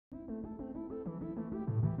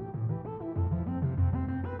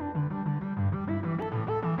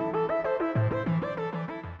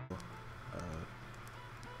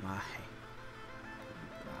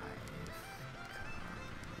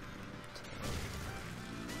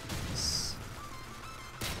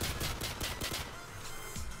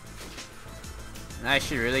I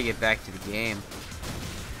should really get back to the game.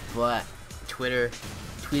 But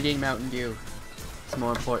tweeting Mountain Dew is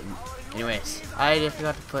more important. Anyways, I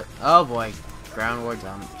forgot to put. Oh boy, ground war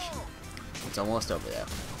domination. It's almost over there.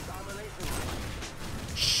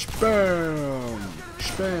 Spam!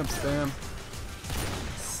 Spam, spam.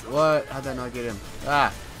 What? How'd that not get him?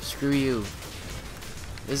 Ah, screw you.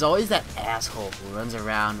 There's always that asshole who runs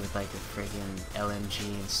around with like a freaking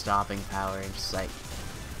LMG and stopping power and just like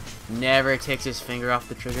never takes his finger off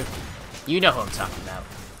the trigger. You know who I'm talking about.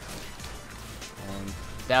 And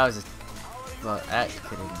that was a, well, that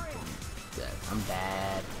could have been, I'm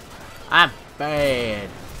bad. I'm bad.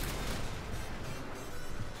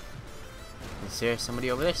 Is there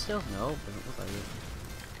somebody over there still? No, doesn't look like it.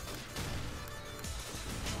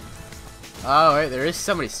 Oh wait, there is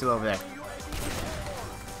somebody still over there.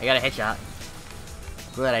 I got a headshot.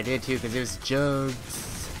 Glad I did too, because it was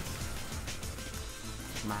Jugs.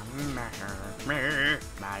 My little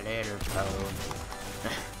pony.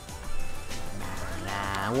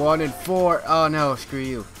 1 and 4. Oh no, screw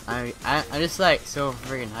you. I'm just like so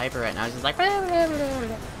freaking hyper right now. I'm just like.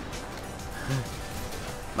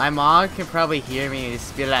 My mom can probably hear me and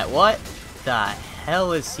just be like, "What the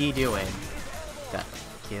hell is he doing?" Got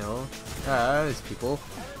killed. There's people.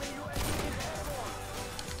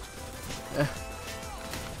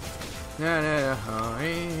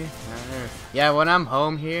 Yeah, when I'm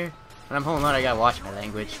home here, when I'm home alone, I gotta watch my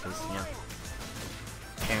language because you know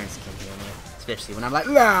parents can hear me, especially when I'm like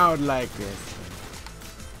loud like this.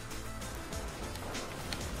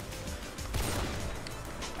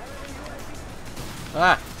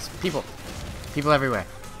 Ah, people everywhere.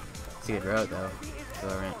 It's a good road though. Go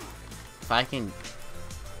around. If I can,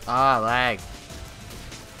 lag.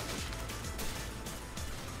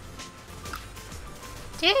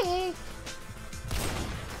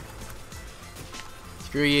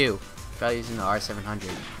 Screw you. Probably using the R700.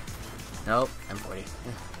 Nope, M40.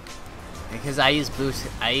 Because I use blue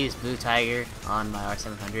tiger on my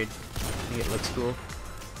R700. I think it looks cool.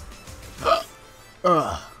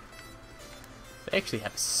 Ugh. They actually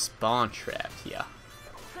have a spawn trap here.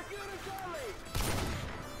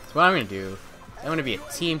 So what I'm gonna do, I'm gonna be a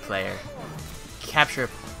team player, capture,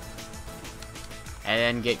 and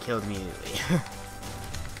then get killed immediately.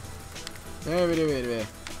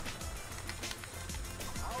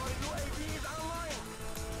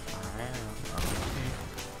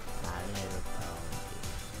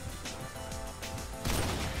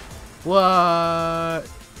 What?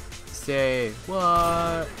 Say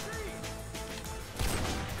what?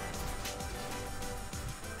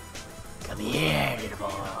 Come here, little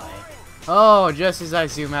boy. Oh, just as I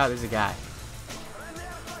zoom out, there's a guy.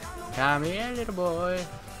 Come here, little boy.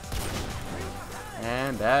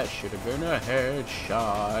 And that should have been a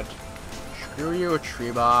headshot. Screw you,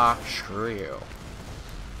 Treba. Screw you.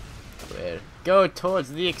 We'll go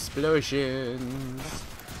towards the explosions.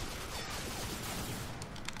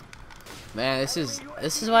 Man, this is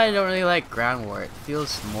why I don't really like ground war. It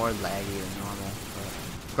feels more laggy than normal. But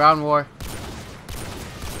ground war.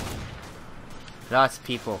 Lots of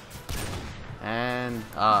people. And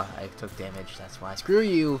I took damage, that's why. Screw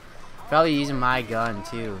you. Probably using my gun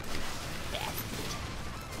too.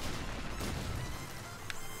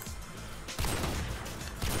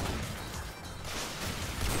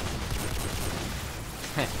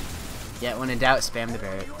 Yeah, when in doubt, spam the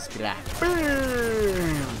barret. Just be like,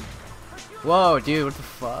 boom! Whoa, dude, what the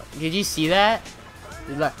fuck? Did you see that?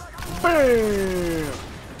 He's like, boom!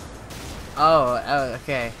 Oh,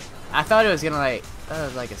 okay. I thought it was gonna like, that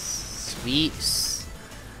was like a sweet,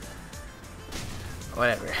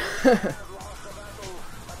 whatever.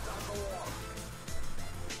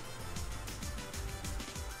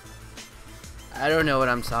 I don't know what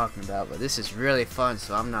I'm talking about, but this is really fun,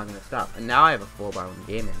 so I'm not gonna stop. And now I have a full bar when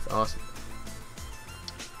the game ends. Awesome.